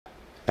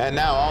And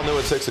now, all new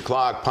at 6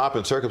 o'clock, pomp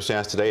and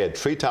circumstance today at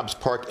Treetops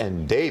Park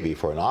in Davie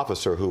for an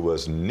officer who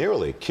was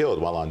nearly killed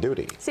while on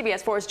duty.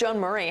 CBS 4's Joan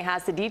Murray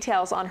has the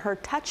details on her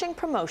touching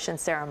promotion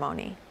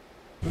ceremony.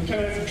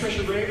 Lieutenant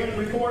Patricia Ravine,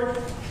 report.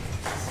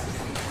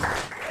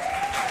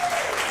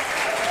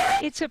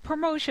 It's a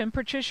promotion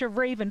Patricia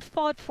Ravine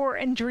fought for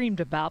and dreamed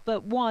about,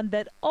 but one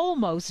that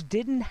almost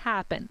didn't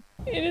happen.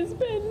 It has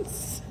been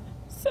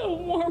so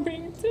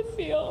warming to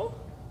feel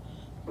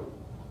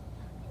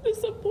the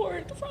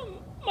support from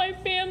my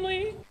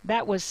family.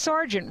 That was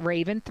Sergeant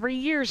Ravine 3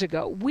 years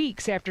ago,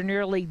 weeks after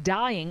nearly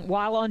dying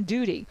while on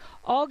duty.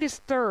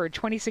 August 3rd,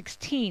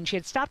 2016, she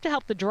had stopped to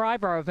help the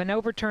driver of an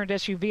overturned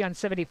SUV on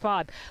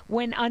 75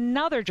 when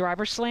another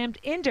driver slammed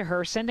into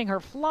her, sending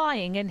her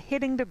flying and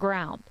hitting the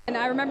ground. And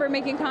I remember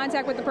making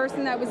contact with the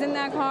person that was in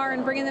that car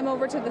and bringing them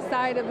over to the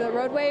side of the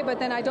roadway, but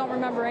then I don't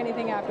remember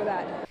anything after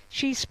that.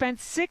 She spent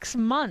 6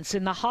 months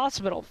in the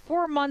hospital,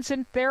 4 months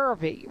in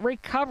therapy,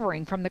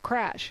 recovering from the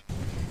crash.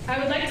 I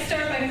would like to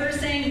start by first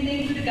saying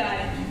thank you to God.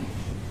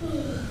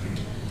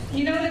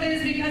 You know that it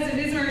is because of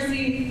His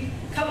mercy,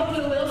 coupled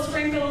with a little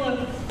sprinkle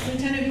of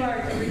Lieutenant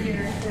Bart over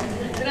here,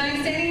 that I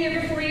am standing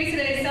here before you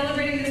today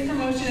celebrating this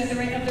promotion of the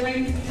rank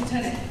of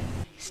Lieutenant.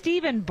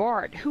 Stephen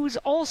Bart, who's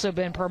also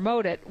been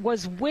promoted,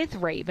 was with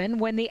Ravine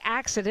when the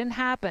accident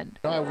happened.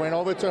 I went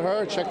over to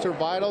her, checked her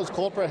vitals,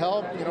 called for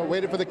help,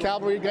 waited for the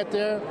cavalry to get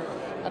there.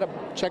 I had to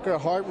check her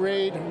heart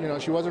rate.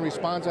 She wasn't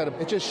responsive.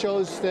 It just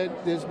shows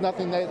that there's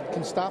nothing that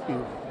can stop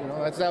you.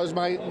 That was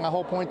my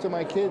whole point to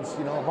my kids.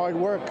 Hard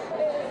work.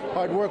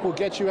 Hard work will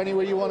get you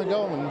anywhere you want to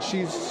go, and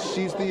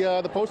she's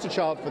the poster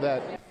child for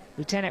that.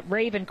 Lieutenant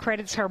Ravine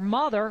credits her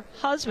mother,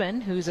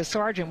 husband, who's a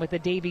sergeant with the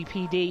Davie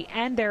PD,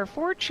 and their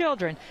 4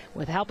 children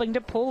with helping to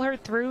pull her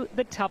through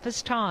the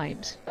toughest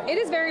times. It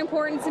is very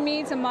important to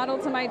me to model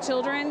to my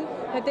children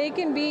that they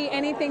can be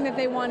anything that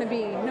they want to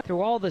be.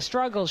 Through all the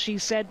struggles, she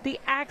said, the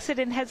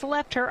accident has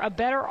left her a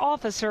better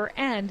officer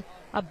and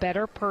a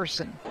better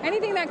person.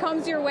 Anything that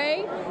comes your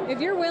way,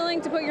 if you're willing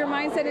to put your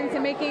mindset into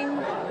making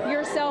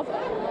yourself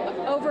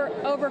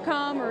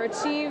overcome or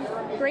achieve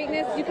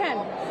greatness, you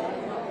can.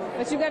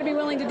 But you've got to be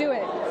willing to do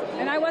it.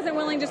 And I wasn't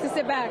willing just to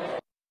sit back.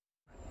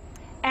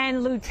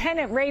 And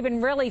Lieutenant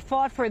Ravine really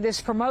fought for this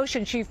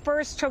promotion. She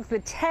first took the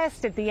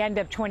test at the end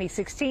of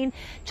 2016,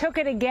 took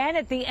it again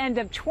at the end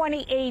of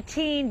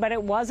 2018, but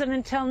it wasn't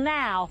until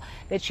now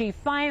that she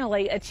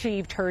finally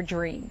achieved her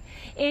dream.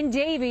 In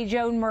Davie,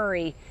 Joan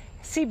Murray,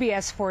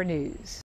 CBS 4 News.